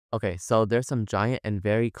Okay, so there's some giant and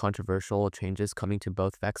very controversial changes coming to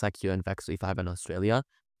both VEX IQ and VEX V5 in Australia,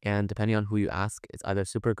 and depending on who you ask, it's either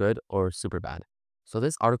super good or super bad. So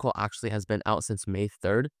this article actually has been out since May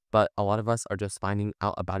 3rd, but a lot of us are just finding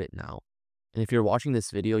out about it now. And if you're watching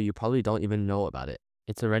this video, you probably don't even know about it.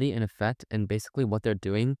 It's already in effect, and basically what they're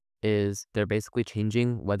doing is they're basically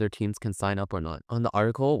changing whether teams can sign up or not. On the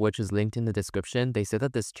article, which is linked in the description, they say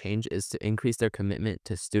that this change is to increase their commitment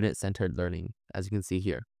to student-centered learning, as you can see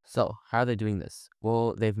here. So how are they doing this?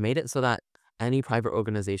 Well, they've made it so that any private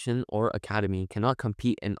organization or academy cannot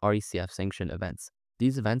compete in RECF sanctioned events.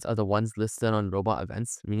 These events are the ones listed on robot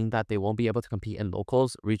events, meaning that they won't be able to compete in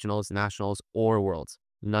locals, regionals, nationals, or worlds.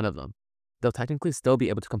 None of them. They'll technically still be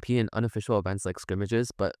able to compete in unofficial events like scrimmages,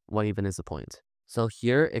 but what even is the point? So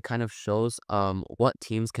here it kind of shows what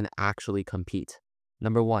teams can actually compete.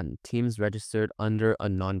 Number 1, teams registered under a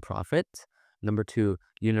nonprofit. Number 2,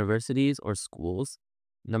 universities or schools.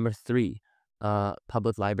 Number 3,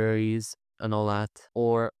 public libraries and all that,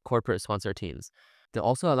 or corporate sponsor teams. They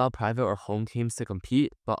also allow private or home teams to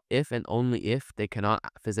compete, but if and only if they cannot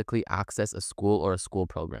physically access a school or a school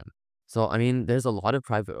program. So, I mean, there's a lot of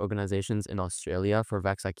private organizations in Australia for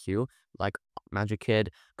VEX IQ, like Magic Kid,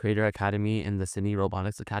 Creator Academy, and the Sydney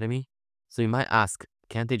Robotics Academy. So you might ask,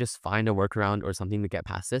 can't they just find a workaround or something to get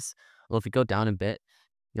past this? Well, if you go down a bit,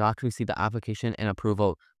 you'll actually see the application and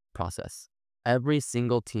approval process. Every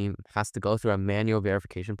single team has to go through a manual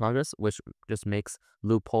verification process, which just makes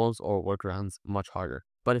loopholes or workarounds much harder.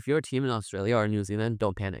 But if you're a team in Australia or New Zealand,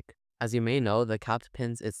 don't panic. As you may know, the Capped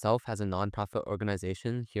Pins itself has a nonprofit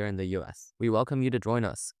organization here in the US. We welcome you to join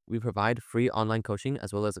us. We provide free online coaching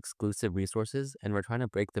as well as exclusive resources, and we're trying to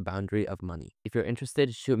break the boundary of money. If you're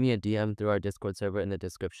interested, shoot me a DM through our Discord server in the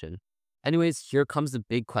description. Anyways, here comes the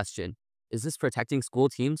big question. Is this protecting school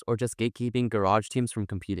teams or just gatekeeping garage teams from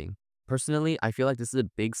competing? Personally, I feel like this is a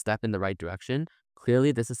big step in the right direction.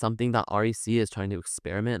 Clearly, this is something that REC is trying to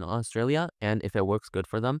experiment in Australia, and if it works good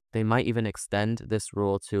for them, they might even extend this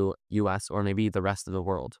rule to US or maybe the rest of the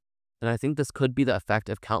world. And I think this could be the effect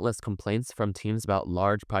of countless complaints from teams about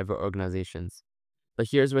large private organizations. But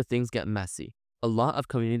here's where things get messy. A lot of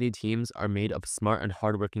community teams are made of smart and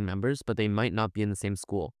hardworking members, but they might not be in the same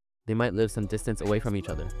school. They might live some distance away from each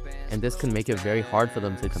other, and this can make it very hard for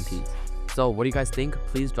them to compete. So what do you guys think?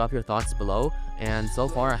 Please drop your thoughts below. And so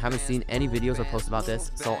far, I haven't seen any videos or posts about this,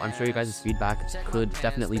 so I'm sure you guys' feedback could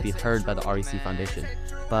definitely be heard by the REC Foundation.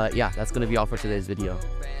 But yeah, that's going to be all for today's video.